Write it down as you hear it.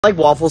I like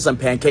waffles and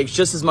pancakes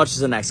just as much as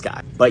the next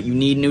guy, but you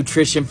need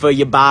nutrition for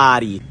your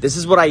body. This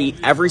is what I eat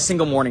every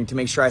single morning to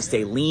make sure I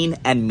stay lean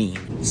and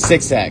mean.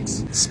 6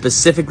 eggs.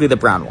 Specifically the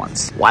brown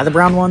ones. Why the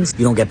brown ones?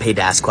 You don't get paid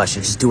to ask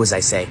questions, just do as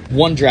I say.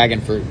 1 dragon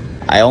fruit.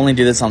 I only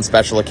do this on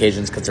special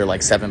occasions because they're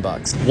like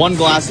 $7. 1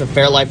 glass of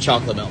Fairlife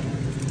chocolate milk.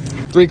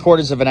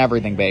 3/4 of an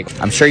everything bagel.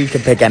 I'm sure you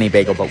could pick any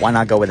bagel, but why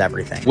not go with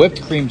everything?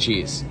 Whipped cream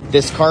cheese.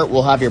 This cart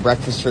will have your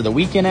breakfast for the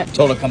week in it.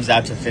 Total comes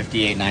out to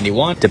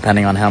 $58.91.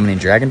 Depending on how many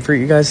dragon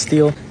fruit you guys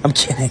steal. I'm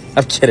kidding.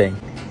 I'm kidding.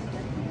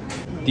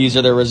 These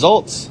are the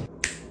results.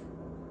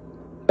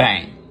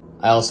 Bang.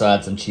 I also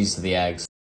add some cheese to the eggs.